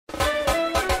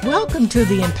Welcome to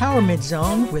the Empowerment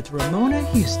Zone with Ramona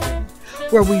Houston,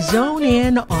 where we zone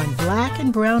in on Black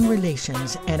and Brown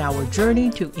relations and our journey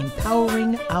to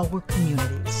empowering our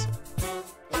communities.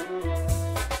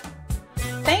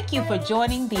 Thank you for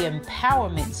joining the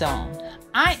Empowerment Zone.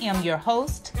 I am your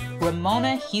host,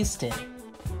 Ramona Houston.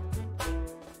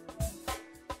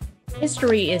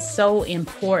 History is so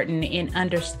important in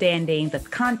understanding the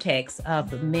context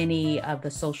of many of the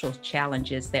social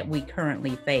challenges that we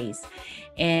currently face.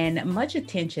 And much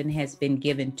attention has been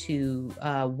given to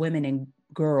women and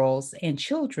girls and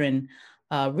children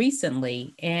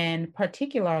recently, and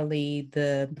particularly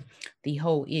the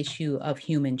whole issue of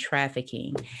human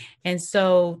trafficking. And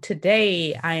so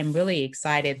today I am really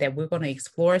excited that we're going to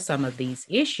explore some of these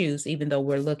issues, even though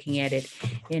we're looking at it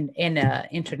in an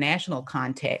international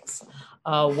context.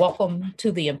 Welcome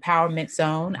to the Empowerment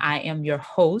Zone. I am your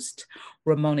host,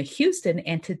 Ramona Houston,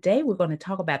 and today we're going to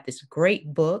talk about this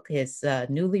great book. It's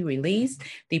newly released,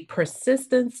 The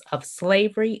Persistence of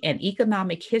Slavery and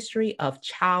Economic History of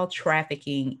Child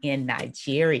Trafficking in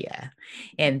Nigeria.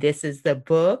 And this is the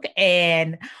book,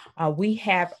 and we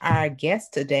have our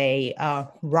guest today,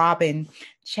 Robin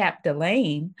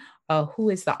Chapdelaine, who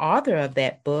is the author of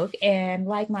that book. And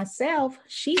like myself,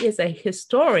 she is a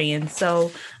historian.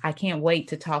 So I can't wait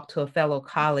to talk to a fellow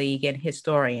colleague and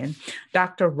historian.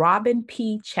 Dr. Robin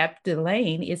P.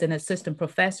 Chapdelaine is an assistant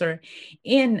professor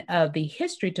in the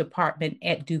history department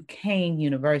at Duquesne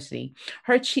University.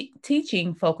 Her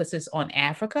teaching focuses on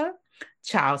Africa,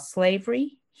 child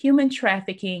slavery, human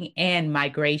trafficking, and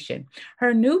migration.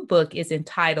 Her new book is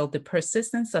entitled The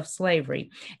Persistence of Slavery,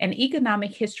 An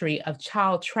Economic History of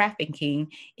Child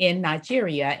Trafficking in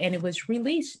Nigeria, and it was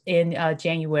released in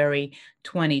January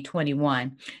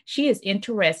 2021. She is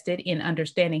interested in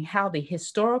understanding how the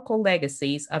historical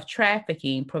legacies of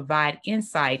trafficking provide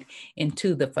insight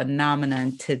into the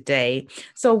phenomenon today.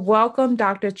 So welcome,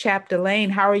 Dr.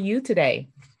 Chapdelaine. How are you today?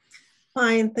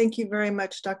 Fine. Thank you very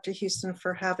much, Dr. Houston,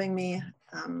 for having me.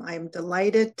 I'm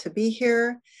delighted to be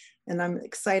here, and I'm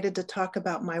excited to talk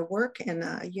about my work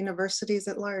and universities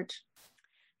at large.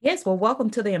 Yes, well, welcome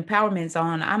to the Empowerment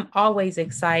Zone. I'm always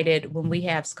excited when we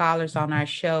have scholars on our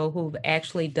show who've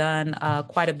actually done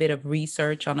quite a bit of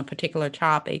research on a particular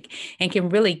topic and can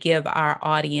really give our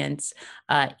audience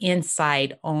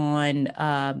insight on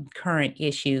current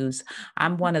issues.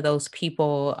 I'm one of those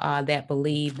people that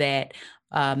believe that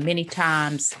many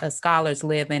times scholars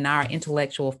live in our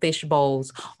intellectual fish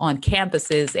bowls on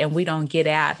campuses, and we don't get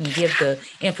out and give the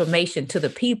information to the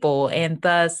people. And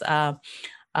thus,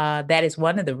 that is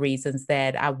one of the reasons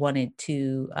that I wanted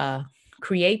to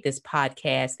create this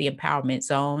podcast, The Empowerment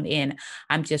Zone. And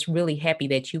I'm just really happy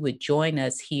that you would join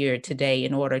us here today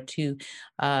in order to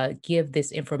give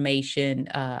this information,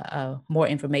 more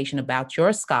information about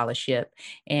your scholarship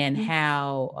and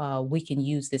how we can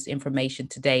use this information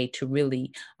today to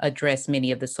really address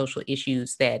many of the social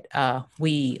issues that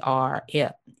we are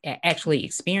actually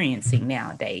experiencing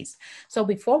nowadays. So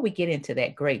before we get into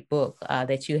that great book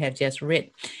that you have just written,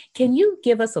 can you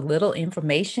give us a little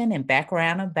information and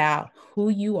background about who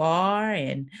you are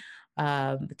and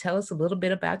tell us a little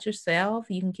bit about yourself?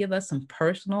 You can give us some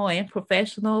personal and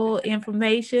professional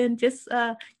information, just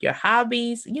your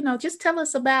hobbies, just tell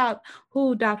us about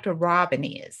who Dr. Robin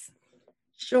is.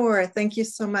 Sure. Thank you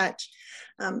so much.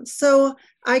 So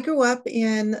I grew up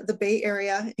in the Bay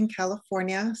Area in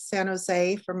California, San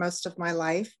Jose, for most of my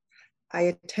life. I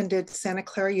attended Santa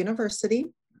Clara University,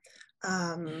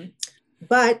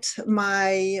 but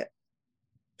my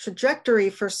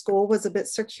trajectory for school was a bit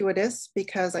circuitous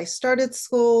because I started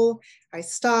school, I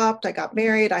stopped, I got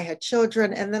married, I had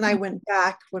children, and then I went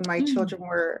back when my children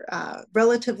were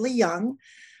relatively young.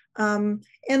 And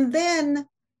then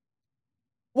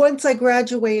once I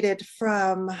graduated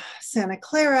from Santa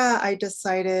Clara, I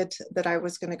decided that I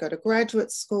was going to go to graduate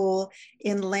school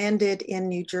and landed in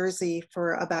New Jersey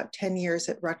for about 10 years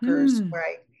at Rutgers, where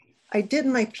I did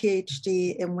my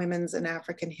PhD in women's and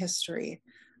African history.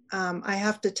 I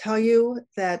have to tell you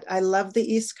that I love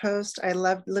the East Coast. I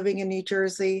loved living in New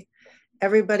Jersey.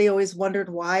 Everybody always wondered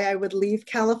why I would leave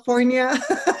California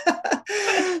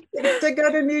to go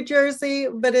to New Jersey,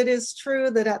 but it is true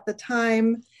that at the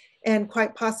time, and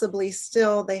quite possibly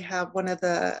still, they have one of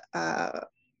the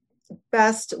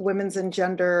best women's and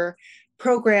gender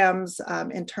programs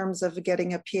in terms of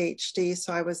getting a PhD.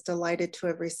 So I was delighted to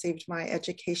have received my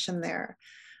education there.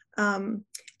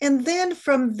 And then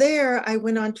from there, I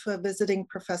went on to a visiting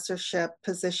professorship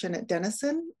position at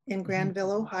Denison in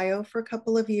Granville, Ohio for a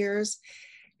couple of years.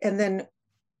 And then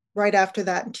right after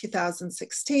that, in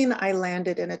 2016, I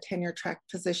landed in a tenure track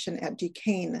position at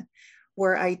Duquesne,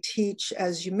 where I teach,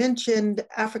 as you mentioned,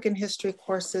 African history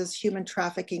courses, human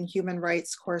trafficking, human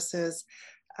rights courses.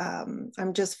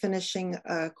 I'm just finishing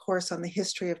a course on the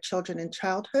history of children in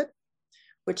childhood,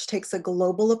 which takes a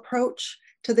global approach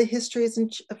to the histories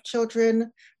of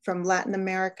children, from Latin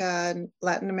American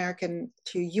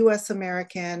to US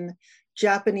American,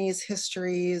 Japanese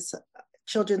histories,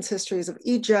 children's histories of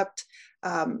Egypt,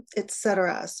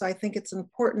 etc. So I think it's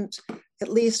important, at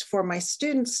least for my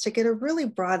students, to get a really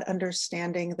broad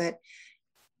understanding that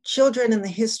children and the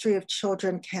history of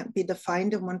children can't be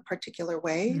defined in one particular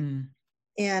way.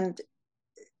 And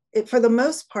for the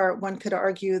most part, one could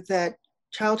argue that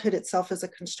childhood itself is a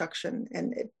construction,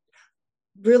 and it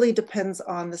really depends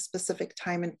on the specific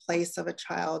time and place of a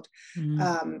child,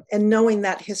 and knowing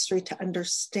that history to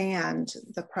understand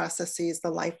the processes, the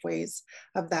life ways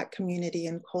of that community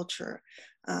and culture.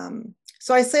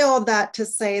 So I say all that to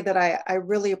say that I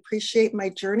really appreciate my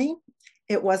journey.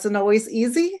 It wasn't always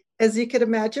easy, as you could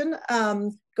imagine,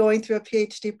 going through a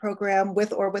PhD program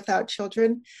with or without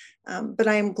children, but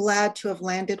I am glad to have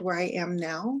landed where I am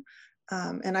now.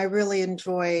 And I really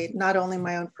enjoy not only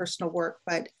my own personal work,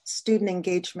 but student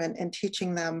engagement and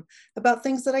teaching them about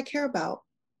things that I care about.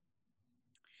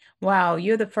 Wow,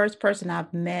 you're the first person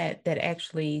I've met that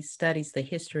actually studies the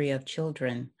history of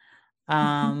children,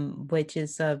 which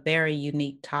is a very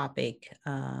unique topic.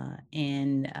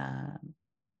 And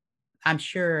I'm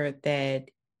sure that,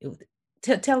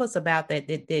 tell us about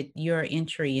that your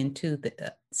entry into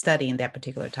the studying that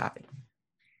particular topic.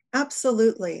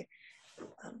 Absolutely.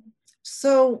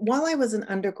 So while I was in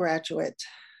undergraduate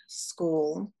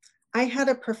school, I had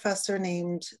a professor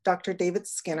named Dr. David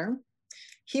Skinner.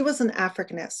 He was an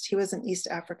Africanist. He was an East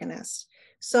Africanist.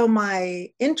 So my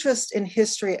interest in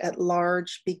history at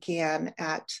large began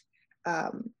at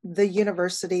the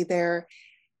university there.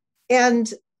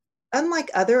 And unlike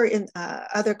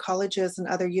other colleges and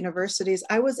other universities,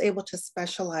 I was able to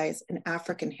specialize in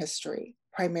African history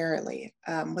primarily,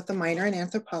 with a minor in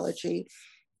anthropology.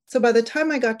 So by the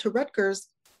time I got to Rutgers,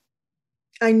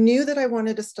 I knew that I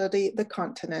wanted to study the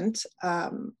continent. I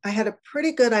had a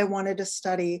pretty good, I wanted to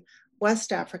study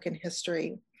West African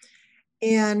history.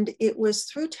 And it was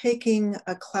through taking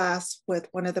a class with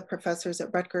one of the professors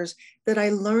at Rutgers that I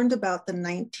learned about the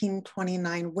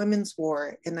 1929 Women's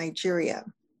War in Nigeria.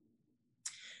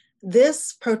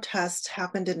 This protest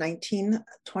happened in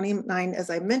 1929, as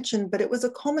I mentioned, but it was a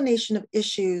culmination of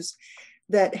issues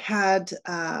that had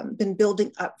been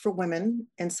building up for women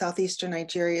in southeastern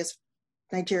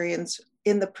Nigerians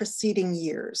in the preceding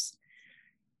years.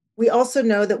 We also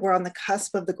know that we're on the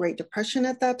cusp of the Great Depression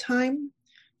at that time.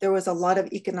 There was a lot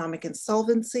of economic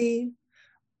insolvency.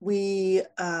 We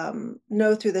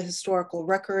know through the historical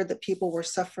record that people were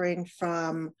suffering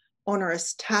from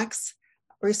onerous tax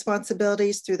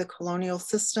responsibilities through the colonial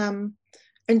system,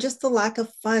 and just the lack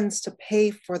of funds to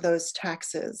pay for those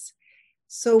taxes.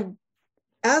 So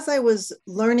as I was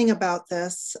learning about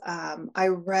this, I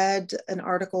read an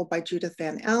article by Judith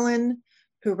Van Allen,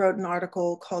 who wrote an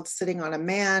article called Sitting on a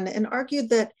Man, and argued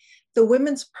that the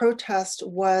women's protest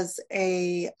was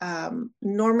a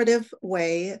normative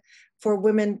way for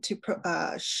women to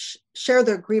share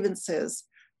their grievances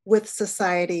with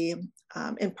society,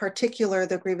 in particular,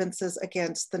 the grievances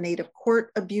against the native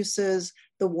court abuses,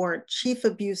 the warrant chief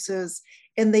abuses,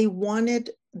 and they wanted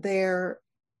their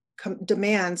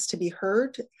demands to be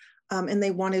heard, and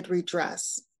they wanted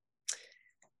redress.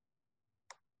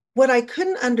 What I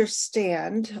couldn't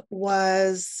understand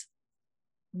was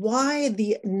why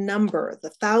the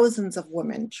thousands of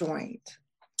women joined.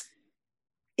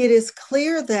 It is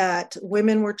clear that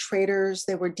women were traders.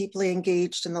 They were deeply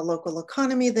engaged in the local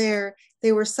economy there.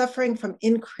 They were suffering from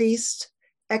increased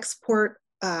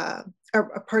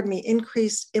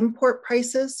increased import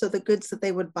prices, so the goods that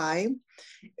they would buy,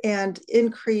 and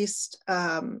increased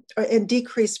and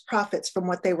decreased profits from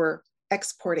what they were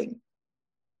exporting.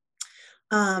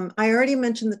 I already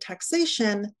mentioned the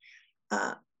taxation,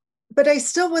 but I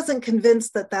still wasn't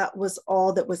convinced that that was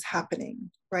all that was happening,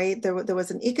 right? There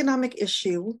was an economic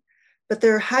issue, but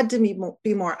there had to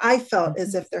be more. I felt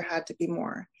as if there had to be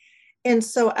more. And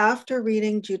so after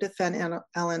reading Judith Van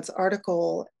Allen's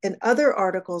article and other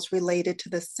articles related to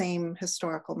the same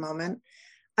historical moment,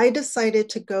 I decided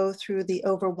to go through the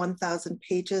over 1,000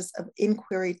 pages of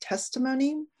inquiry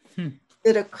testimony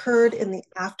that occurred in the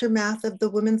aftermath of the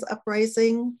women's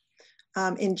uprising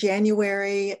in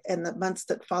January and the months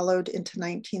that followed into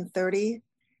 1930.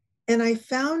 And I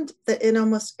found that in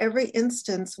almost every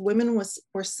instance, women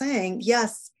were saying,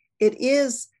 yes, it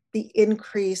is the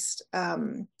increased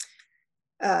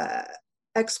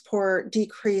export,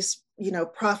 decreased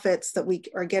profits that we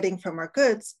are getting from our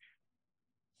goods.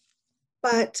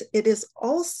 but it is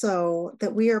also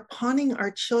that we are pawning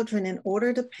our children in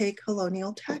order to pay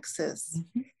colonial taxes.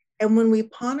 Mm-hmm. And when we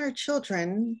pawn our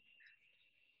children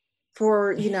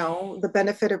for, the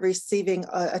benefit of receiving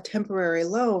a temporary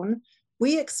loan,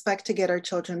 we expect to get our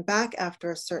children back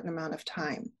after a certain amount of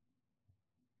time.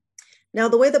 Now,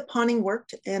 the way that pawning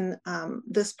worked in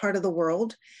this part of the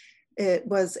world, it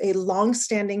was a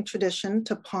long-standing tradition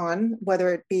to pawn,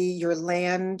 whether it be your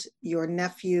land, your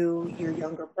nephew, your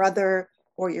younger brother,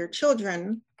 or your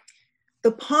children.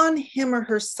 The pawn, him or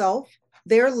herself,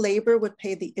 their labor would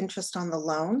pay the interest on the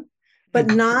loan, but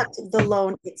not the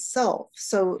loan itself.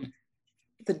 So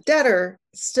the debtor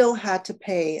still had to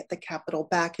pay the capital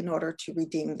back in order to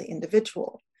redeem the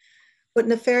individual. What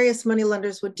nefarious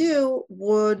moneylenders would do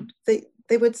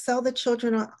they would sell the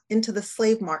children into the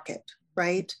slave market,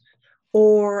 right?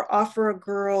 Or offer a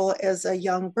girl as a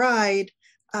young bride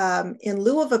in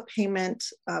lieu of a payment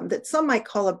that some might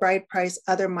call a bride price,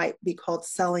 other might be called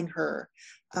selling her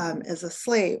as a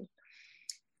slave.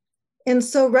 And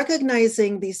so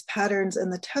recognizing these patterns in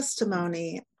the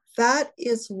testimony, that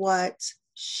is what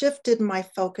shifted my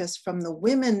focus from the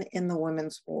women in the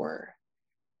Women's War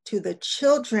to the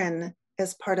children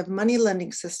as part of money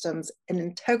lending systems, an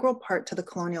integral part to the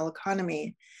colonial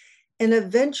economy, and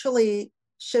eventually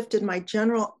shifted my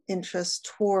general interest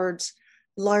towards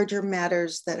larger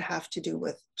matters that have to do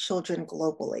with children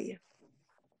globally.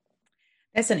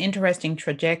 That's an interesting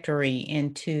trajectory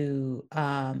into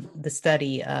the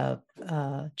study of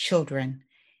children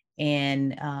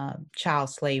and child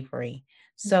slavery.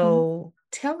 So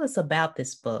tell us about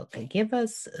this book. Give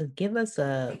us a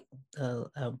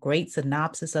great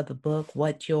synopsis of the book,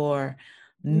 what your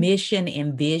mission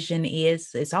and vision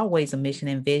is. It's always a mission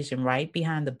and vision, right,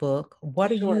 behind the book.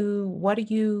 What are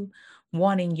you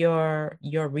wanting your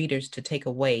readers to take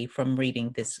away from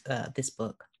reading this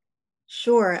book?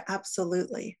 Sure,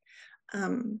 absolutely.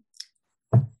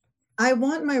 I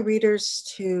want my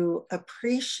readers to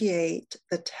appreciate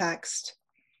the text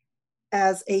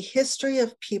as a history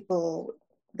of people,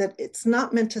 that it's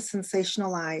not meant to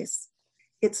sensationalize.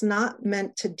 It's not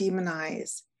meant to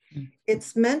demonize.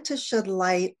 It's meant to shed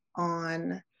light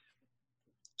on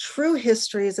true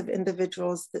histories of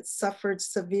individuals that suffered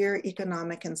severe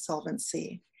economic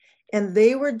insolvency. And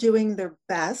they were doing their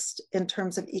best in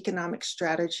terms of economic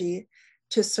strategy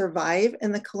to survive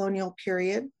in the colonial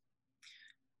period,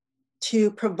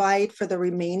 to provide for the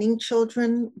remaining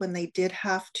children when they did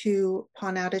have to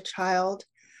pawn out a child.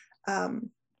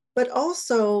 But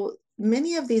also,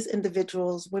 many of these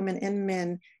individuals, women and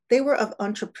men, they were of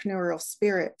entrepreneurial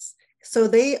spirits. So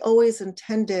they always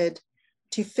intended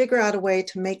to figure out a way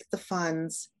to make the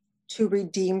funds to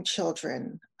redeem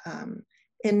children.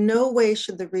 In no way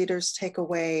should the readers take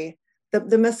away,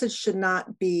 the message should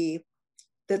not be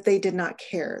that they did not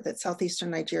care, that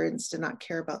Southeastern Nigerians did not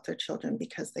care about their children,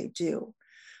 because they do.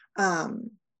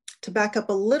 To back up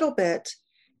a little bit,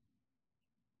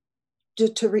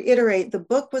 to reiterate, the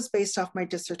book was based off my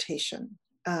dissertation.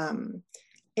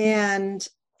 And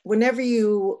whenever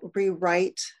you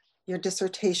rewrite your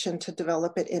dissertation to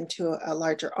develop it into a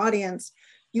larger audience,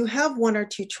 you have one or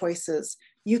two choices.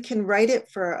 You can write it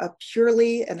for a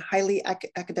purely and highly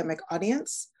academic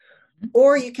audience,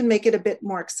 or you can make it a bit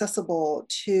more accessible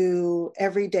to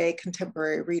everyday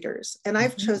contemporary readers. And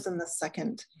I've chosen the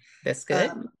second. That's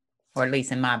good. Or at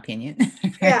least in my opinion.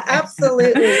 Yeah,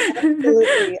 absolutely.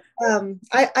 Absolutely.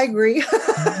 I agree.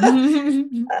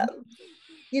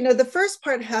 The first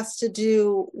part has to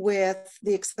do with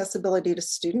the accessibility to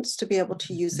students to be able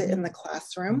to use it in the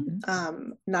classroom,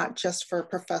 not just for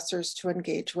professors to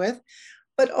engage with,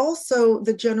 but also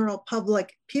the general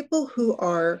public, people who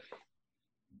are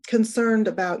concerned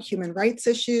about human rights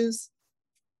issues,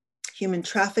 human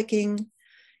trafficking,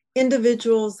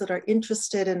 individuals that are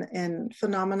interested in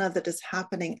phenomena that is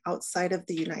happening outside of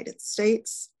the United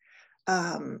States.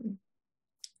 And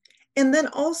then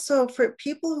also for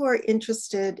people who are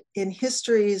interested in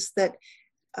histories that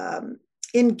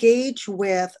engage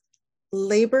with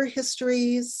labor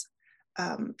histories,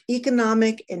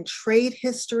 economic and trade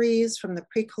histories from the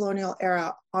pre-colonial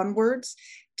era onwards,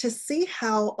 to see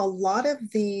how a lot of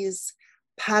these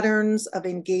patterns of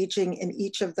engaging in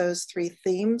each of those three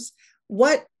themes,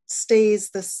 what stays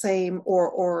the same,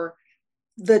 or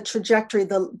the trajectory,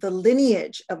 the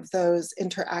lineage of those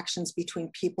interactions between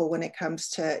people when it comes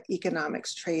to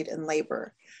economics, trade, and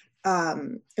labor.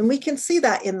 And we can see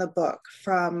that in the book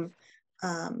from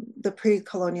the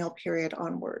pre-colonial period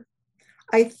onward.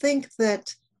 I think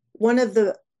that one of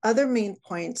the other main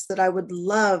points that I would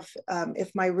love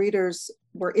if my readers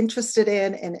were interested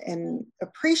in and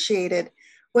appreciated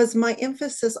was my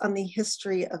emphasis on the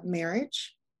history of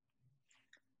marriage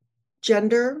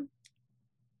gender,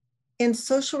 and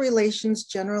social relations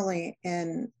generally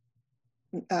in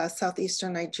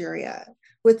southeastern Nigeria,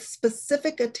 with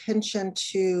specific attention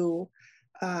to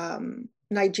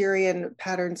Nigerian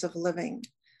patterns of living.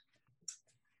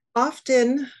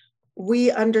 Often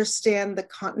we understand the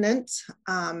continent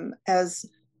as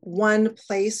one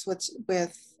place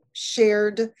with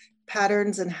shared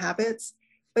patterns and habits,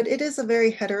 but it is a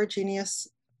very heterogeneous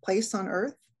place on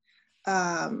Earth,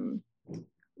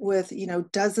 with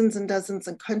dozens and dozens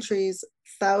of countries,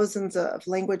 thousands of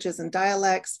languages and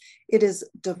dialects. It is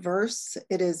diverse,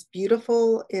 it is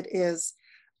beautiful, it is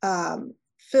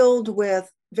filled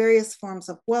with various forms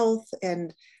of wealth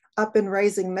and up and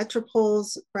rising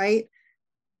metropoles, right?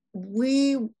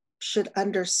 We should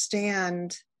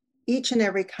understand each and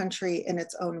every country in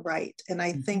its own right. And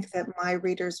I think that my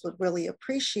readers would really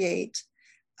appreciate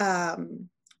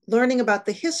learning about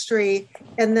the history.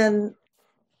 And then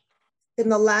in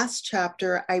the last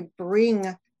chapter, I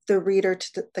bring the reader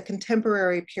to the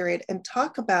contemporary period and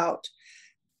talk about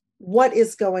what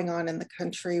is going on in the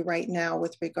country right now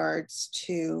with regards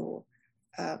to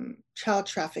child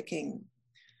trafficking.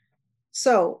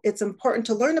 So it's important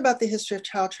to learn about the history of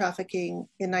child trafficking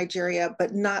in Nigeria,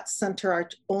 but not center our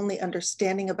only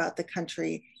understanding about the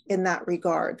country in that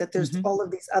regard, that there's all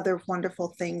of these other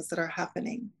wonderful things that are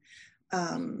happening.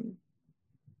 And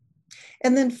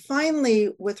then finally,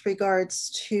 with regards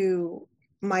to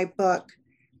my book,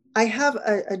 I have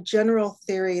a general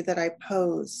theory that I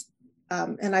pose,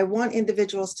 and I want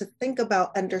individuals to think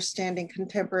about understanding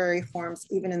contemporary forms,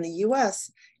 even in the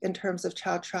US, in terms of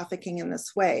child trafficking in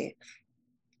this way.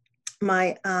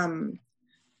 My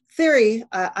theory,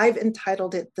 I've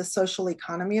entitled it The Social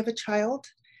Economy of a Child,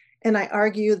 and I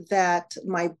argue that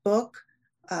my book,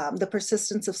 The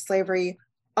Persistence of Slavery,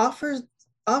 offers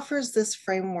this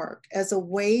framework as a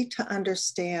way to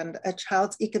understand a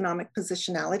child's economic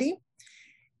positionality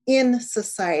in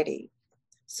society.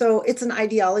 So it's an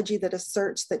ideology that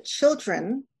asserts that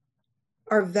children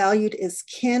are valued as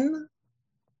kin,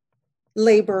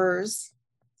 laborers,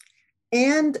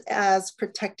 and as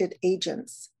protected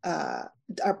agents,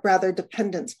 rather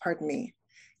dependents, pardon me.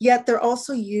 Yet they're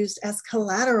also used as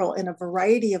collateral in a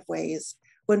variety of ways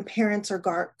when parents or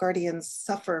guardians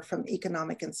suffer from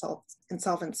economic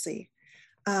insolvency.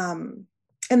 And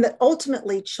that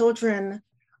ultimately children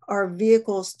are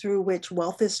vehicles through which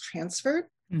wealth is transferred.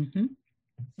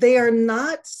 They are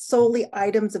not solely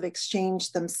items of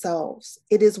exchange themselves.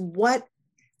 It is what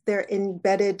their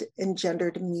embedded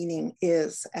engendered meaning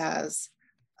is as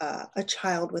a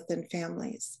child within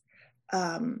families.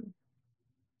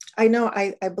 I know,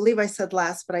 I believe I said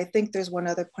last, but I think there's one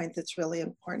other point that's really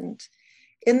important.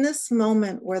 In this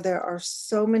moment where there are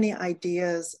so many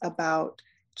ideas about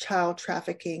child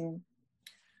trafficking,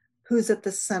 who's at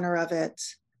the center of it,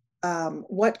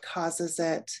 what causes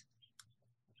it,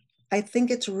 I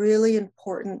think it's really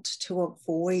important to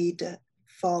avoid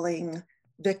falling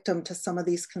victim to some of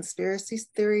these conspiracy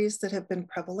theories that have been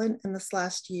prevalent in this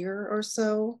last year or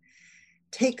so.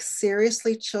 Take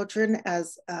seriously children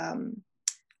as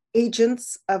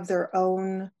agents of their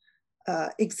own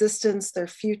existence, their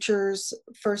futures,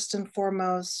 first and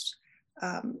foremost.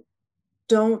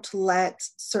 Don't let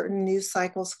certain news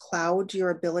cycles cloud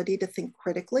your ability to think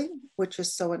critically, which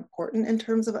is so important in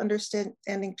terms of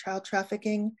understanding child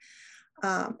trafficking.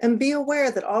 And be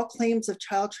aware that all claims of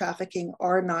child trafficking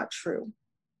are not true,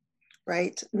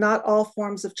 right? Not all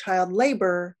forms of child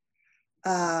labor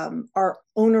are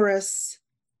onerous,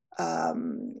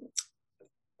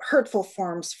 hurtful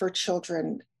forms for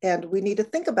children. And we need to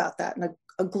think about that in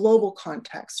a global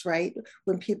context, right?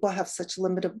 When people have such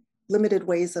limited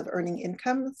ways of earning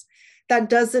incomes, that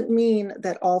doesn't mean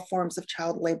that all forms of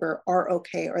child labor are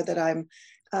okay, or that I'm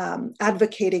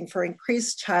advocating for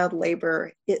increased child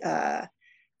labor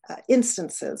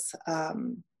instances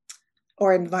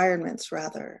or environments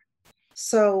rather.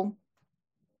 So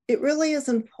it really is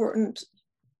important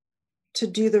to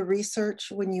do the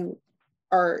research when you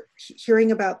are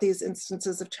hearing about these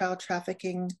instances of child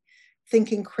trafficking,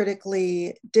 thinking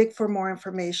critically, dig for more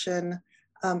information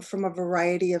from a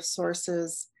variety of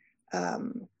sources.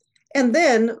 And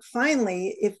then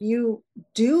finally, if you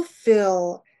do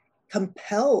feel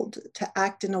compelled to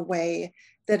act in a way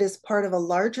that is part of a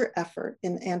larger effort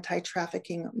in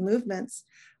anti-trafficking movements,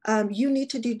 you need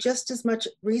to do just as much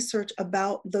research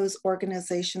about those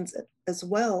organizations as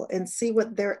well and see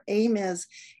what their aim is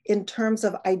in terms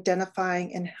of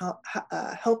identifying and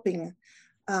helping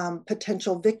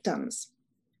potential victims.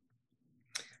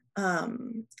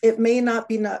 It may not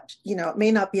be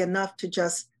enough to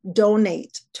just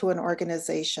donate to an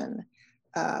organization,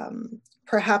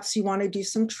 Perhaps you want to do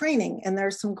some training, and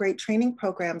there's some great training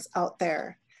programs out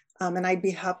there. And I'd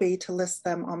be happy to list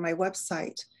them on my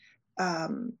website,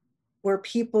 where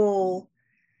people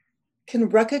can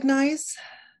recognize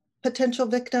potential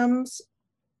victims,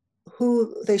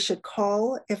 who they should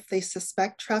call if they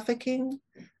suspect trafficking.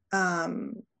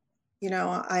 You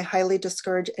know, I highly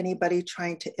discourage anybody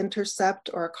trying to intercept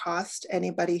or accost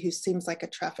anybody who seems like a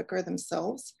trafficker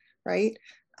themselves, right?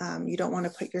 You don't want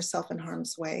to put yourself in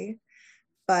harm's way.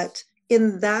 But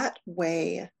in that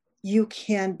way, you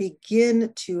can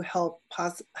begin to help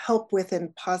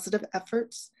within positive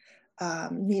efforts,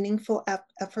 meaningful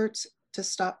efforts to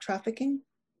stop trafficking.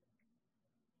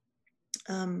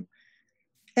 And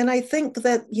I think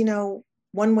that, you know,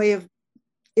 one way of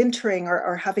entering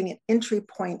or having an entry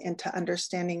point into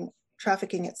understanding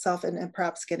trafficking itself and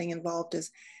perhaps getting involved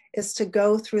is to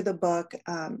go through the book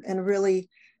and really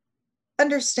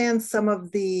understand some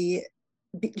of the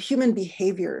human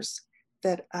behaviors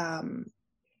that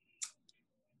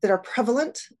that are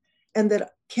prevalent and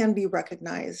that can be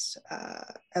recognized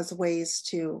as ways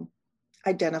to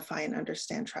identify and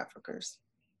understand traffickers.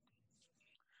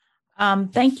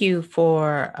 Thank you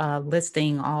for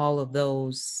listing all of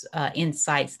those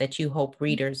insights that you hope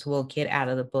readers will get out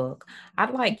of the book.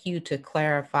 I'd like you to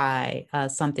clarify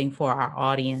something for our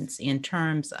audience in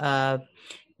terms of,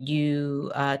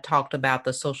 you talked about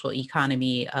the social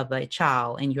economy of a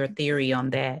child and your theory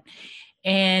on that.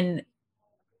 And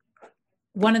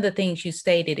one of the things you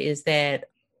stated is that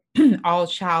all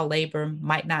child labor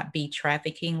might not be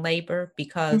trafficking labor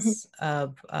because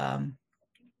of, I'm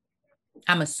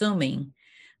assuming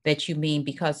that you mean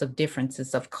because of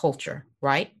differences of culture,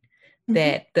 right?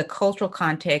 That the cultural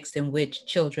context in which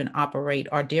children operate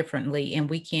are differently, and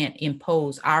we can't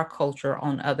impose our culture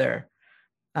on other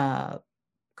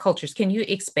cultures. Can you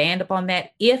expand upon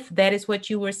that, if that is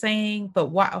what you were saying? But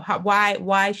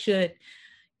why should,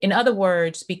 in other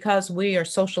words, because we are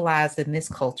socialized in this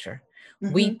culture,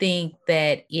 we think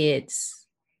that it's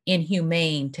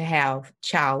inhumane to have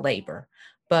child labor.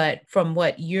 But from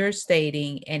what you're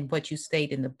stating and what you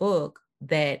state in the book,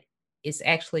 that it's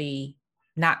actually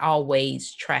not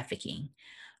always trafficking.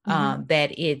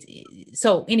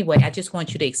 So anyway, I just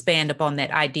want you to expand upon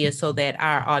that idea so that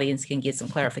our audience can get some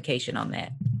clarification on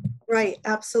that. Right,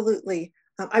 absolutely.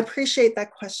 I appreciate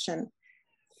that question.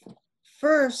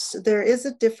 First, there is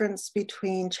a difference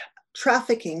between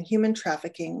trafficking, human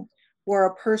trafficking, where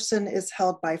a person is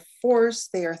held by force,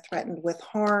 they are threatened with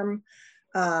harm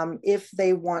if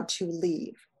they want to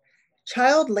leave.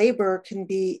 Child labor can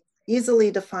be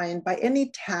easily defined by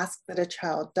any task that a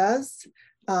child does,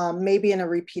 maybe in a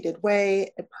repeated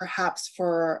way, perhaps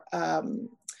for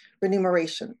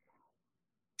remuneration.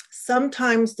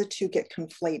 Sometimes the two get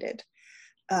conflated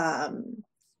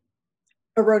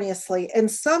erroneously,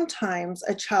 and sometimes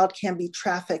a child can be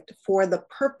trafficked for the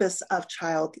purpose of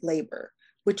child labor,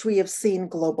 which we have seen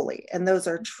globally, and those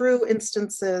are true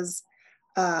instances.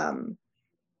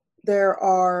 There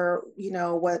are,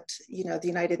 what, the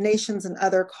United Nations and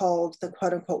other called the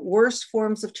quote unquote worst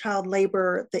forms of child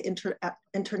labor. The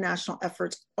international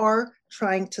efforts are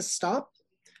trying to stop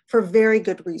for very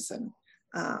good reason.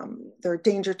 They're a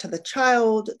danger to the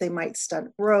child. They might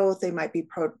stunt growth. They might be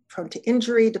prone to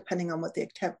injury, depending on what the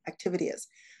activity is.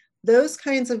 Those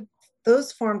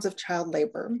forms of child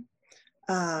labor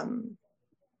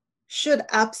should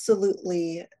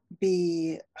absolutely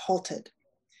be halted.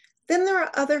 Then there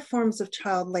are other forms of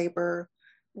child labor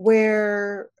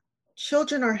where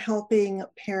children are helping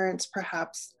parents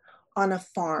perhaps on a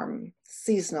farm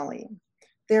seasonally.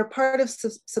 They're part of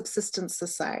subsistence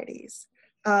societies.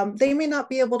 They may not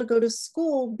be able to go to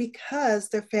school because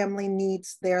their family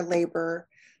needs their labor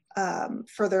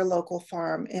for their local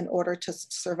farm in order to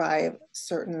survive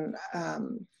certain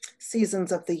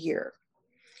seasons of the year.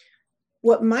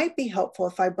 What might be helpful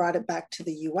if I brought it back to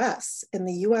the US, in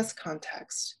the US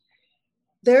context,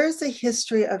 there's a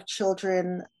history of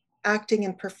children acting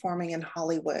and performing in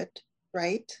Hollywood,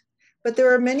 right? But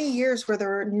there are many years where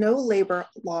there are no labor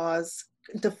laws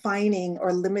defining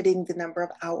or limiting the number of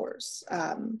hours.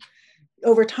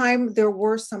 Over time, there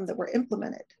were some that were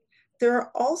implemented. There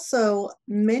are also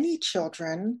many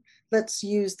children, let's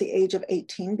use the age of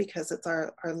 18 because it's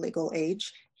our legal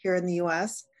age here in the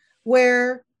US,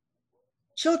 where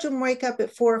children wake up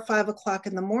at 4 or 5 o'clock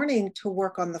in the morning to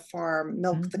work on the farm,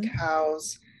 milk the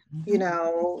cows,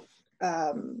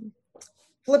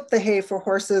 flip the hay for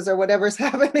horses or whatever's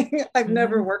happening. I've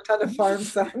never worked on a farm,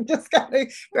 so I'm just kind of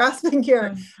grasping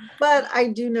here. But I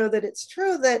do know that it's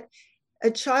true that a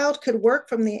child could work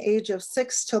from the age of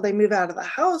 6 till they move out of the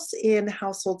house in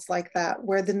households like that,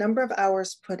 where the number of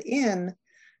hours put in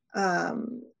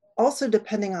also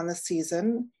depending on the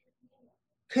season,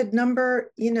 could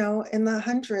number, in the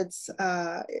hundreds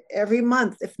every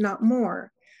month, if not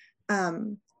more.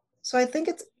 So I think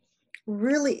it's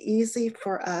really easy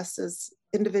for us as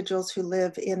individuals who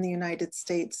live in the United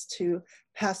States to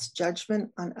pass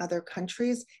judgment on other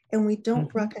countries, and we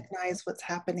don't recognize what's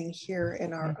happening here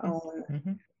in our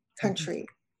own country.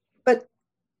 But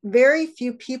very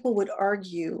few people would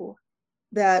argue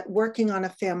that working on a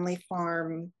family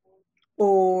farm,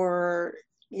 or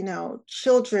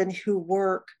children who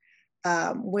work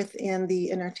within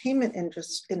the entertainment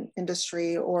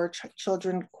industry, or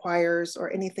children choirs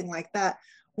or anything like that,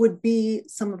 would be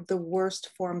some of the worst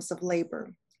forms of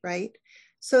labor, right?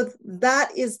 So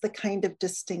that is the kind of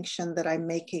distinction that I'm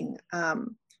making,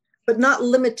 but not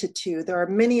limited to. There are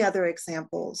many other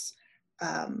examples.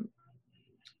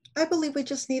 I believe we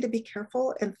just need to be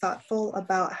careful and thoughtful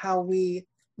about how we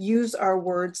use our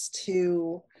words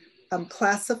to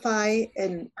classify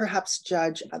and perhaps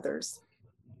judge others.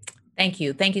 Thank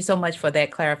you. Thank you so much for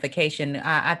that clarification.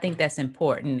 I think that's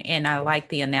important. And I like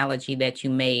the analogy that you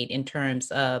made in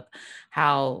terms of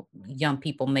how young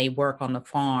people may work on the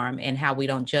farm and how we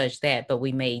don't judge that, but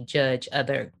we may judge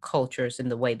other cultures in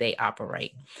the way they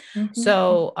operate.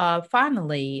 So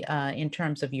finally, in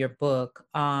terms of your book,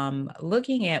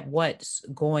 looking at what's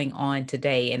going on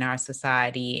today in our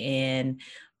society, and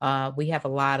we have a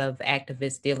lot of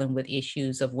activists dealing with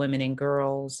issues of women and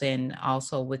girls, and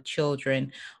also with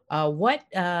children. What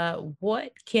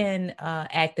can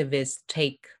activists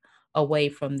take away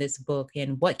from this book,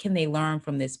 and what can they learn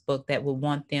from this book that will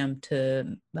want them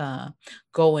to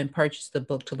go and purchase the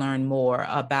book to learn more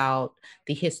about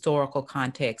the historical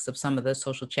context of some of the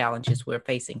social challenges we're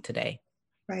facing today?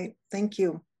 Right. Thank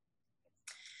you.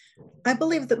 I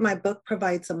believe that my book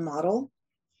provides a model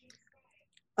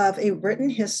of a written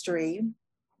history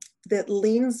that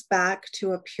leans back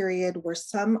to a period where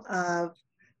some of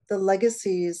the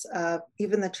legacies of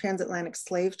even the transatlantic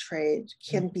slave trade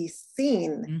can be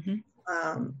seen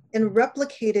and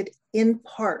replicated in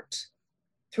part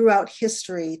throughout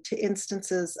history to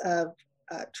instances of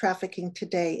trafficking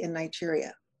today in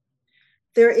Nigeria.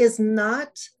 There is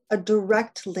not a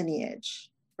direct lineage,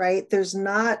 right? There's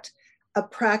not a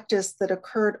practice that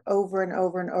occurred over and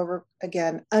over and over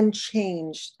again,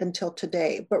 unchanged until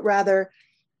today, but rather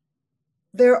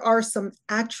there are some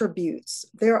attributes,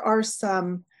 there are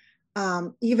some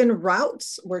even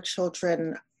routes where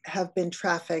children have been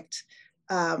trafficked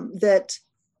that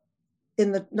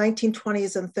in the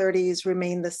 1920s and 30s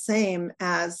remain the same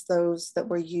as those that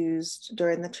were used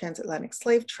during the transatlantic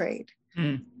slave trade.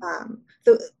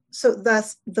 So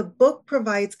thus, the book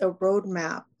provides a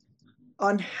roadmap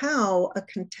on how a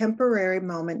contemporary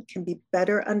moment can be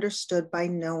better understood by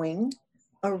knowing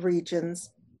a region's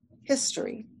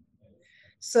history.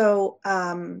 So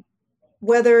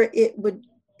whether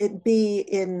it be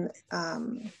in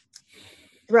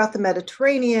throughout the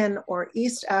Mediterranean or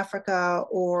East Africa,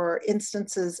 or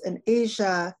instances in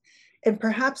Asia, and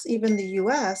perhaps even the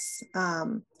US,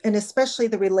 and especially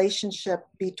the relationship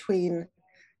between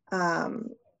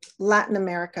Latin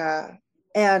America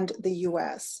and the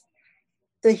US.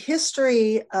 The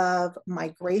history of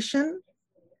migration,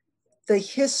 the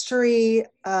history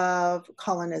of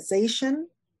colonization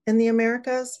in the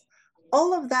Americas,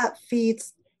 all of that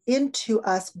feeds into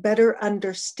us better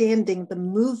understanding the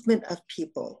movement of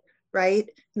people, right?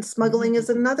 And smuggling is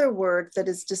another word that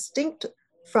is distinct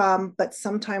from, but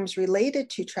sometimes related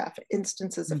to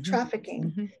instances of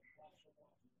trafficking.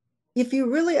 If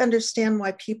you really understand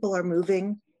why people are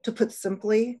moving, to put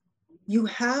simply, you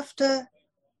have to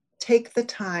take the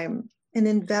time and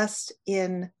invest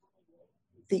in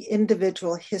the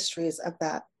individual histories of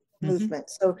that movement.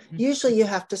 So usually you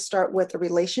have to start with a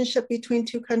relationship between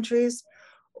two countries,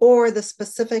 or the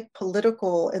specific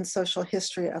political and social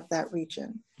history of that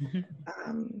region.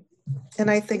 And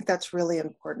I think that's really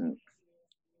important.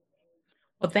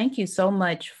 Well, thank you so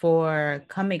much for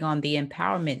coming on the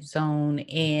Empowerment Zone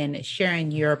and sharing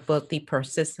your book, The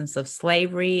Persistence of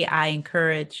Slavery. I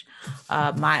encourage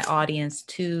my audience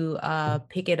to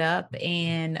pick it up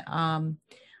and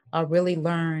really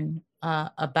learn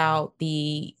about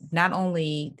not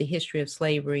only the history of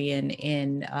slavery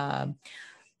and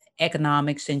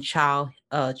economics and child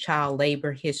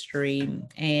labor history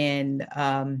and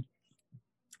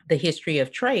the history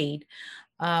of trade,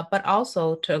 but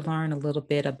also to learn a little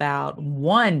bit about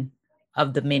one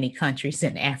of the many countries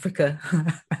in Africa.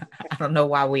 I don't know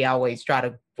why we always try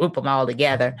to group them all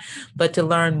together, but to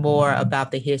learn more about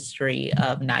the history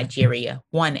of Nigeria,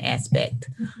 one aspect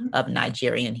of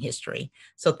Nigerian history.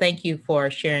 So thank you for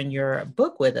sharing your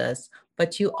book with us.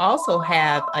 But you also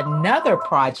have another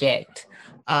project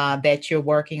that you're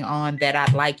working on that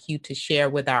I'd like you to share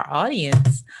with our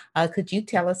audience. Could you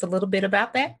tell us a little bit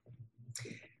about that?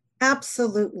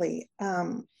 Absolutely.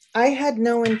 I had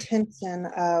no intention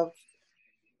of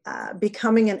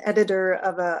becoming an editor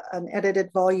of an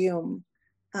edited volume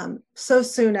so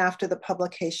soon after the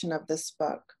publication of this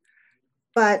book.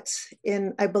 But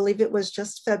I believe it was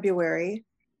just February,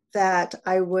 that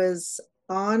I was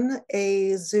on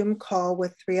a Zoom call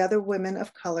with 3 other women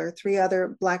of color, 3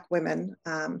 other Black women.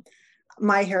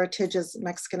 My heritage is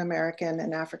Mexican-American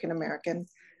and African-American.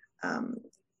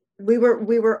 We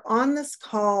were on this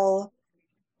call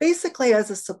basically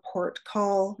as a support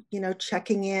call,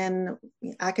 checking in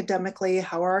academically,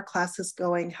 how are our classes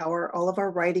going? How are all of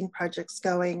our writing projects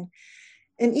going?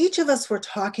 And each of us were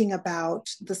talking about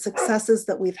the successes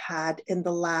that we've had in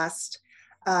the last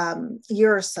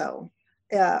year or so,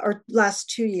 or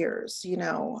last 2 years,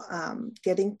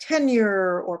 getting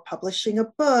tenure or publishing a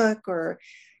book or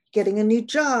getting a new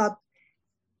job.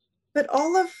 But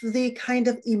all of the kind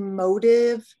of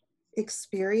emotive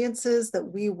experiences that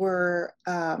we were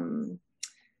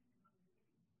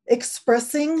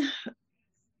expressing,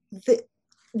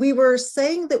 we were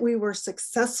saying that we were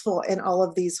successful in all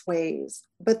of these ways,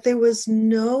 but there was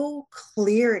no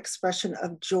clear expression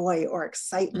of joy or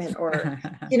excitement or,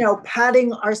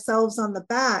 patting ourselves on the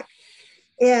back.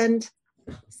 And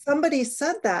someone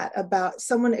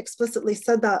explicitly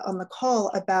said that on the call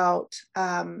about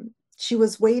she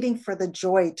was waiting for the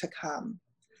joy to come.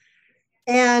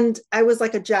 And I was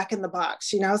like a jack in the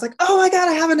box, I was like, oh my God,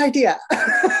 I have an idea.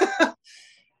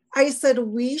 I said,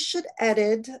 we should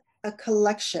edit a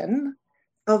collection,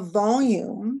 a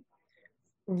volume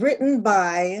written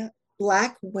by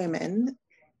Black women.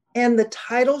 And the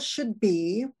title should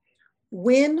be,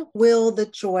 When Will the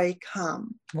Joy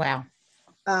Come? Wow.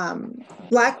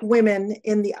 Black women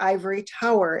in the Ivory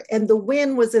Tower. And the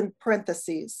when was in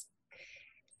parentheses.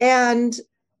 And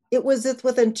it was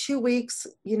within 2 weeks,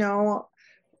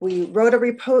 we wrote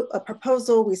a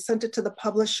proposal, we sent it to the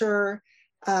publisher.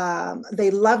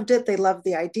 They loved it. They loved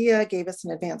the idea, gave us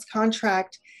an advance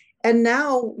contract. And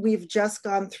now we've just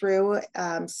gone through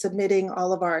submitting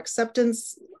all of our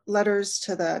acceptance letters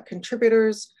to the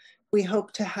contributors. We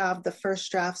hope to have the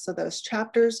first drafts of those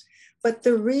chapters. But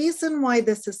the reason why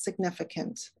this is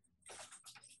significant,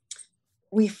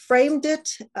 we framed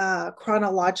it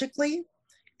chronologically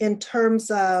in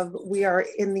terms of we are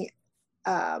in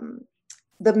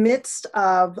the midst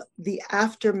of the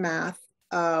aftermath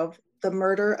of the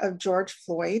murder of George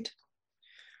Floyd.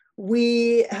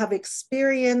 We have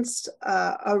experienced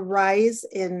a rise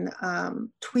in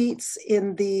tweets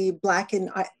in the Black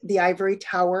in the Ivory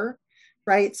Tower,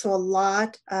 right? So a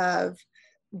lot of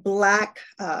Black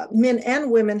men and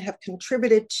women have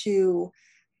contributed to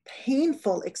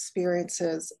painful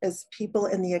experiences as people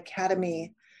in the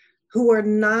academy who are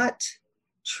not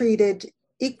treated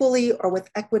equally or with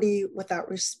equity, without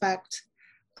respect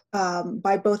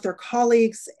by both their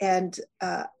colleagues and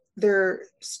their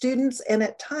students, and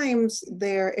at times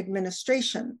their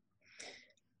administration.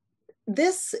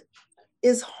 This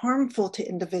is harmful to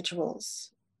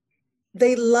individuals.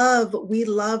 We love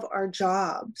our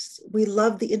jobs. We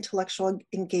love the intellectual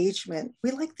engagement.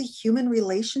 We like the human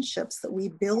relationships that we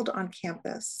build on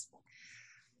campus.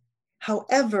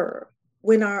 However,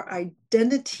 when our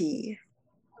identity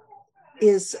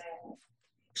is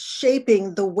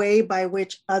shaping the way by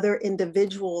which other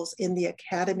individuals in the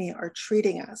academy are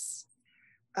treating us,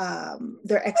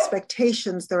 their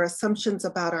expectations, their assumptions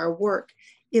about our work,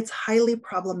 it's highly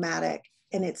problematic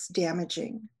and it's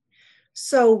damaging.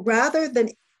 So rather than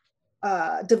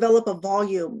develop a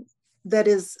volume that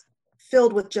is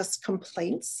filled with just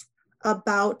complaints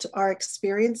about our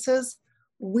experiences,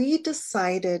 we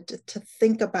decided to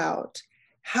think about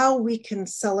how we can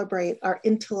celebrate our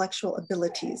intellectual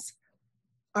abilities,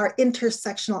 our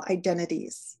intersectional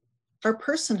identities, our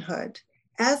personhood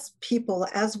as people,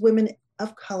 as women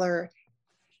of color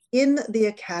in the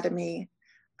academy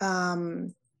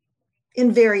in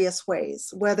various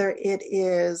ways, whether it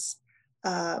is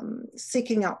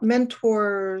seeking out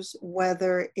mentors,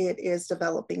 whether it is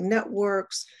developing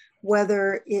networks,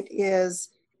 whether it is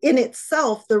in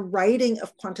itself the writing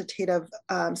of quantitative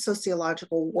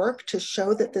sociological work to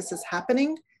show that this is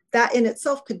happening. That in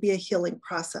itself could be a healing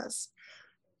process,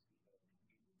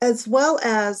 as well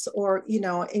as, or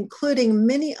including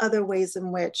many other ways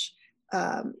in which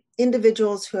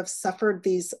individuals who have suffered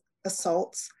these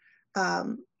assaults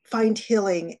find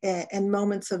healing and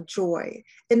moments of joy.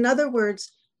 In other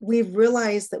words, we've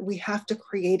realized that we have to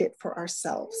create it for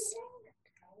ourselves.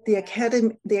 The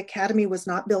academy was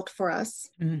not built for us.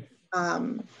 And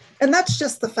that's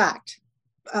just the fact.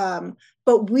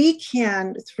 But we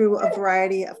can, through a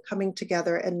variety of coming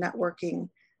together and networking,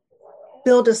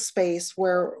 build a space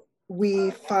where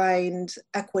we find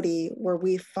equity, where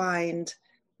we find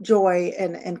joy,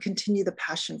 and continue the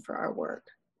passion for our work.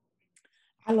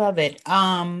 I love it.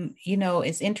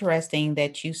 It's interesting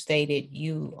that you stated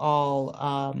you all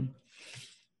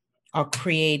are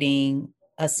creating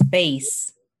a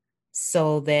space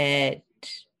so that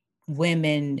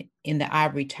women in the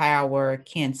Ivory Tower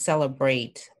can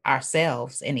celebrate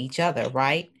ourselves and each other,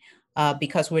 right?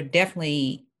 Because we're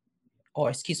definitely, or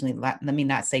excuse me, let me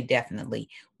not say definitely,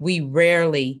 we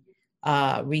rarely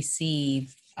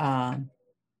receive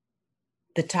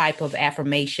the type of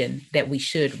affirmation that we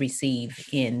should receive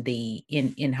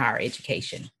in higher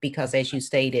education, because as you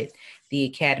stated, the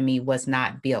academy was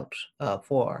not built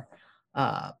for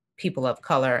people of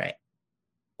color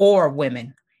or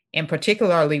women, and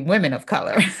particularly women of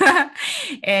color.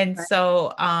 And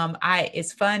so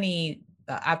it's funny,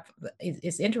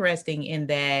 it's interesting in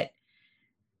that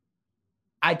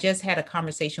I just had a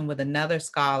conversation with another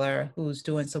scholar who's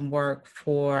doing some work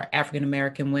for African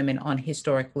American women on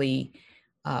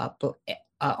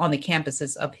on the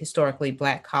campuses of historically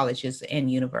Black colleges and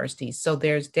universities. So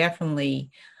there's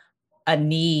definitely a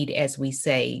need, as we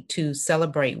say, to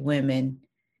celebrate women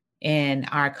and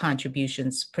our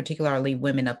contributions, particularly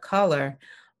women of color,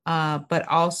 but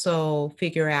also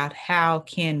figure out how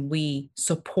can we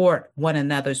support one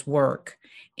another's work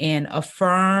and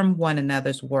affirm one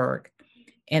another's work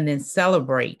and then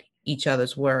celebrate each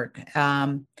other's work.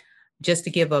 Just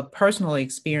to give a personal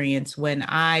experience, when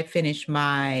I finished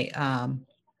my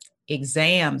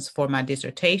exams for my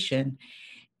dissertation,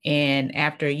 and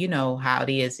after, you know how it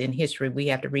is in history, we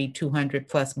have to read 200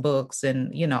 plus books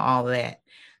and, all that.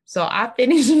 So I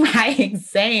finished my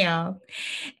exam,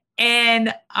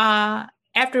 and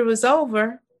after it was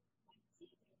over,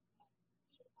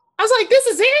 I was like, this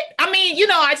is it. I mean,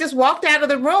 I just walked out of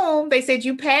the room. They said,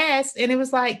 you passed. And it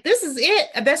was like, this is it.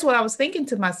 That's what I was thinking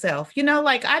to myself,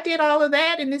 like I did all of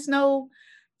that and there's no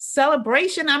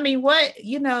celebration. I mean, what,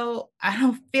 I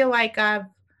don't feel like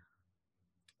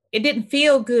it didn't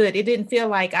feel good. It didn't feel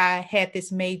like I had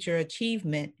this major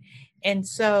achievement. And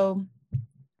so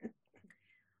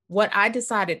what I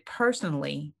decided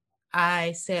personally,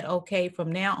 I said, okay,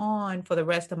 from now on for the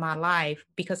rest of my life,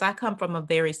 because I come from a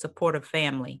very supportive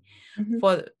family,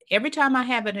 for every time I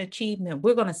have an achievement,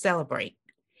 we're going to celebrate.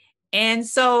 And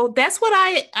so that's what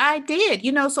I did,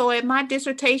 so at my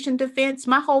dissertation defense,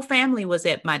 my whole family was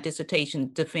at my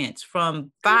dissertation defense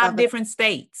from 5 different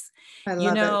states, I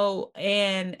love it.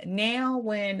 And now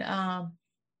when I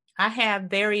have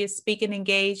various speaking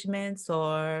engagements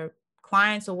or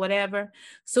clients or whatever,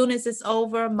 soon as it's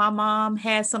over, my mom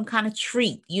has some kind of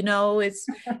treat, it's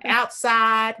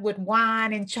outside with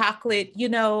wine and chocolate,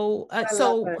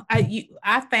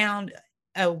 I found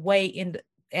a way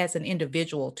as an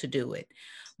individual to do it.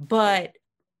 But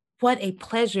what a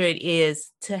pleasure it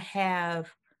is to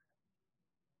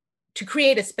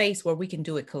create a space where we can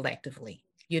do it collectively,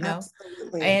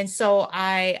 Absolutely. And so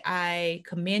I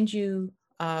commend you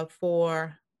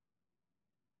for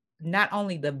not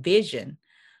only the vision,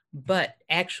 but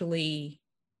actually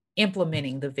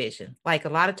implementing the vision. Like a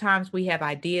lot of times we have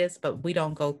ideas, but we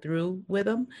don't go through with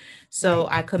them. So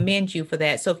I commend you for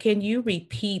that. So can you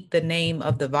repeat the name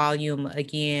of the volume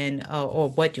again, or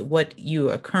what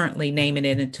you are currently naming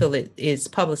it until it is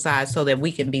publicized so that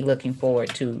we can be looking forward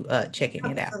to checking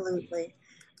it out? Absolutely.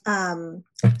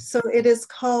 So it is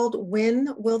called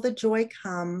When Will the Joy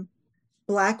Come?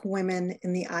 Black Women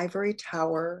in the Ivory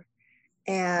Tower.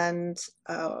 And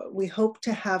we hope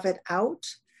to have it out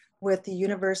with the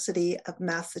University of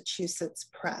Massachusetts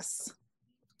Press.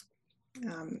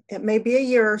 It may be a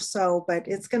year or so, but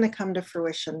it's going to come to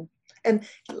fruition. And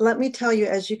let me tell you,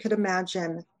 as you could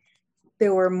imagine,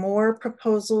 there were more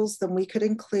proposals than we could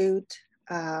include.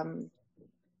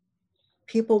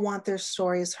 People want their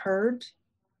stories heard,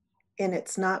 and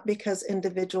it's not because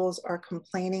individuals are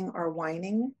complaining or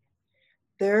whining.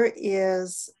 There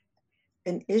is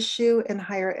an issue in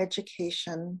higher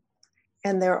education,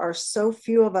 and there are so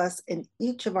few of us in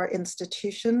each of our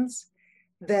institutions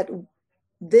that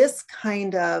this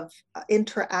kind of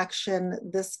interaction,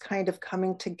 this kind of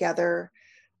coming together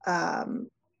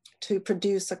to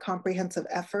produce a comprehensive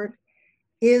effort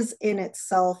is in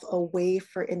itself a way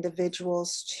for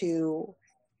individuals to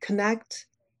connect,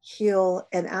 heal,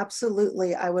 and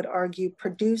absolutely, I would argue,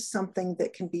 produce something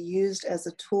that can be used as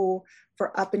a tool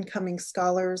for up and coming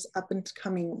scholars, up and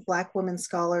coming Black women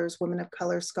scholars, women of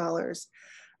color scholars.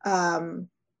 And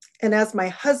as my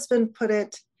husband put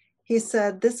it, he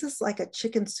said, this is like a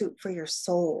chicken soup for your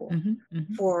soul,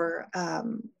 for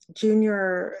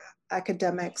junior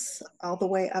academics all the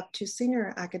way up to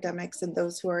senior academics and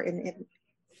those who are in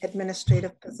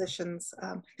administrative positions.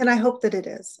 And I hope that it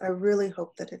is. I really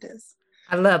hope that it is.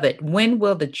 I love it. When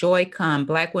will the joy come?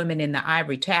 Black Women in the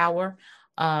Ivory Tower.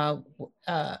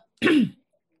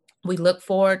 We look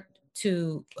forward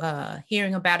to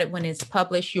hearing about it when it's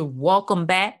published. You're welcome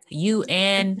back. You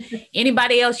and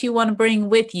anybody else you want to bring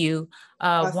with you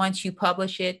awesome. Once you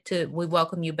publish it. We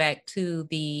welcome you back to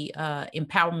the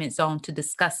Empowerment Zone to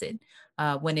discuss it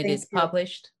when it is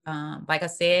published. Like I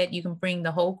said, you can bring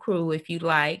the whole crew if you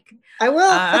like. I will.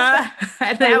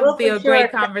 That would be a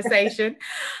great conversation.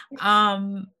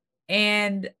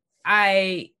 And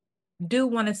I do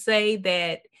want to say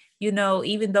that, you know,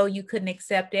 even though you couldn't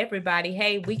accept everybody,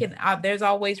 hey, we can, there's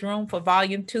always room for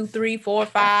volume 2, 3, 4,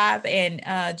 5,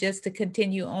 and just to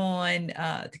continue on,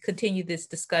 to continue this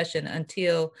discussion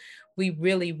until we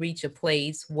really reach a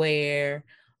place where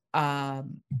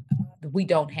we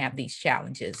don't have these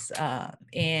challenges.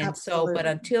 And Absolutely. So, but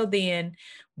until then,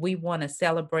 we want to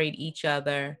celebrate each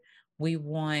other. We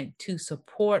want to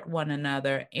support one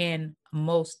another, and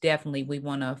most definitely we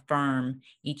want to affirm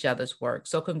each other's work.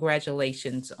 So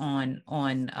congratulations on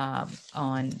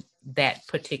that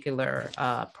particular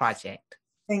project.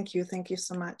 Thank you. Thank you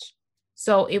so much.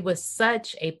 So it was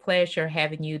such a pleasure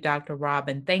having you, Dr.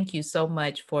 Robin. Thank you so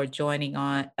much for joining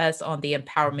us on the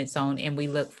Empowerment Zone, and we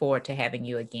look forward to having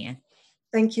you again.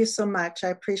 Thank you so much. I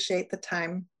appreciate the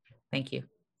time. Thank you.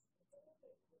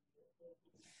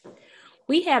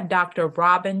 We have Dr.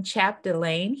 Robin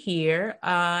Chapdelaine here,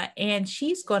 and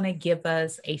she's going to give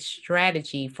us a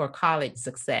strategy for college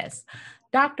success.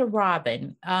 Dr.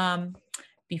 Robin,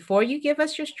 before you give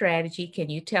us your strategy, can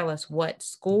you tell us what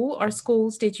school or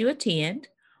schools did you attend?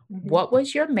 What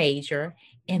was your major?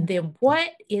 And then what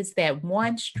is that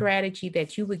one strategy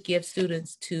that you would give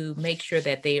students to make sure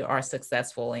that they are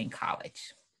successful in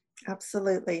college?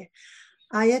 Absolutely.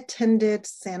 I attended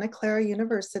Santa Clara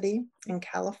University in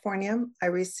California. I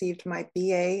received my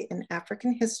BA in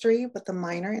African history with a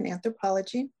minor in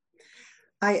anthropology.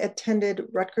 I attended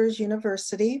Rutgers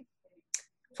University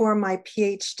for my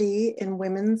PhD in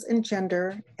women's and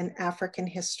gender and African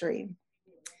history.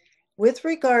 With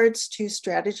regards to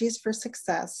strategies for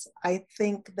success, I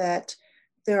think that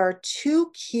there are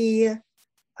two key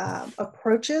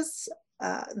approaches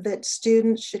that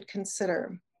students should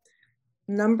consider.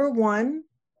 Number one,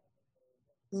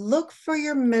 look for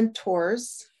your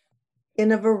mentors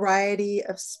in a variety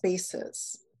of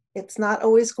spaces. It's not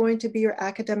always going to be your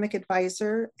academic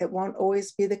advisor. It won't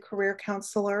always be the career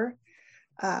counselor.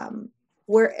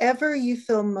 Wherever you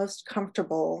feel most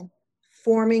comfortable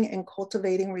forming and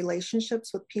cultivating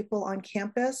relationships with people on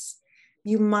campus,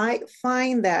 you might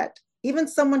find that even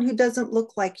someone who doesn't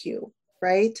look like you,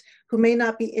 right, who may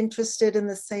not be interested in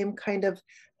the same kind of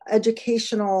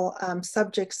educational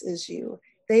subjects as you,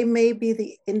 they may be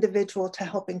the individual to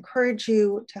help encourage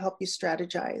you, to help you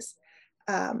strategize.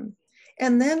 And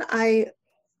then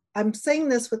I'm saying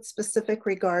this with specific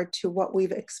regard to what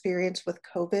we've experienced with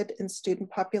COVID in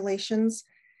student populations.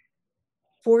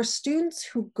 For students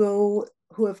who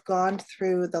have gone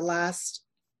through the last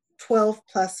 12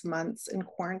 plus months in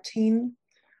quarantine,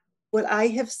 what I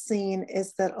have seen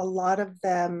is that a lot of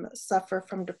them suffer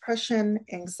from depression,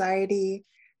 anxiety.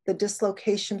 The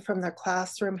dislocation from their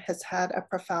classroom has had a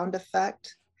profound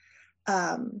effect.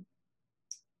 In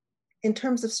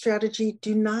terms of strategy,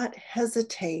 do not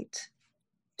hesitate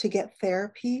to get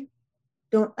therapy.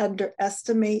 Don't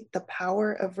underestimate the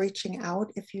power of reaching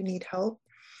out if you need help.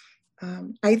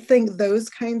 I think those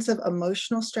kinds of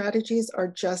emotional strategies are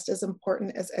just as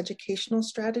important as educational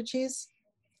strategies.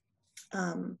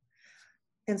 And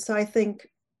so I think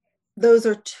those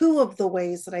are two of the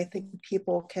ways that I think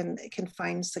people can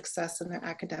find success in their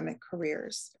academic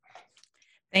careers.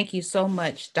 Thank you so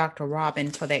much, Dr.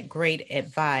 Robin, for that great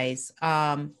advice.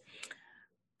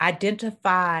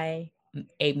 Identify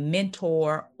a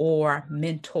mentor or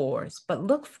mentors, but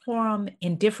look for them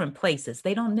in different places.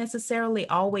 They don't necessarily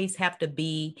always have to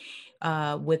be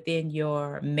within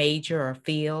your major or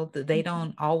field. They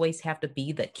don't always have to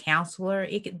be the counselor.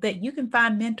 That you can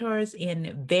find mentors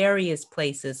in various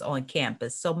places on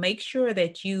campus. So make sure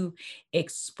that you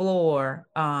explore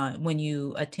when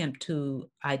you attempt to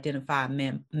identify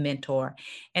a mentor.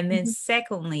 And then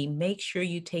secondly, make sure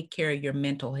you take care of your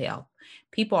mental health.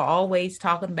 People are always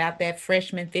talking about that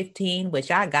freshman 15, which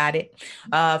I got it.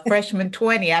 Freshman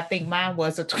 20, I think mine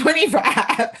was a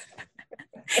 25.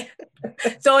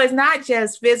 So it's not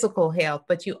just physical health,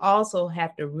 but you also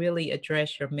have to really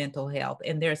address your mental health.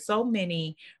 And there are so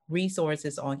many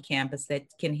resources on campus that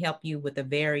can help you with the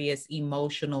various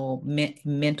emotional,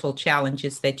 mental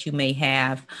challenges that you may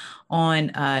have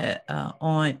on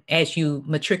as you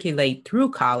matriculate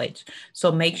through college.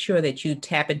 So make sure that you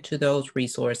tap into those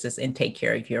resources and take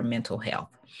care of your mental health.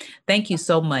 Thank you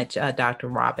so much, Dr.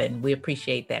 Robin. We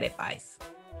appreciate that advice.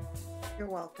 You're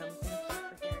welcome. Thank you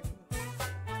for hearing me.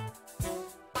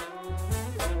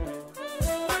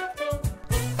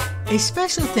 A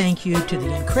special thank you to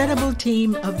the incredible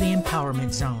team of the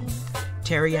Empowerment Zone.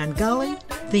 Terry Gully,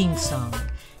 theme song,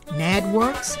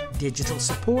 NADWorks, digital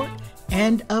support,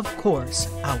 and of course,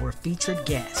 our featured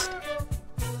guest.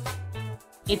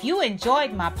 If you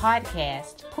enjoyed my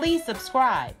podcast, please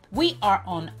subscribe. We are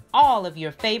on all of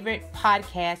your favorite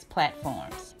podcast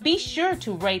platforms. Be sure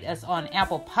to rate us on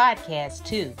Apple Podcasts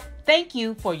too. Thank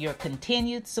you for your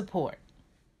continued support.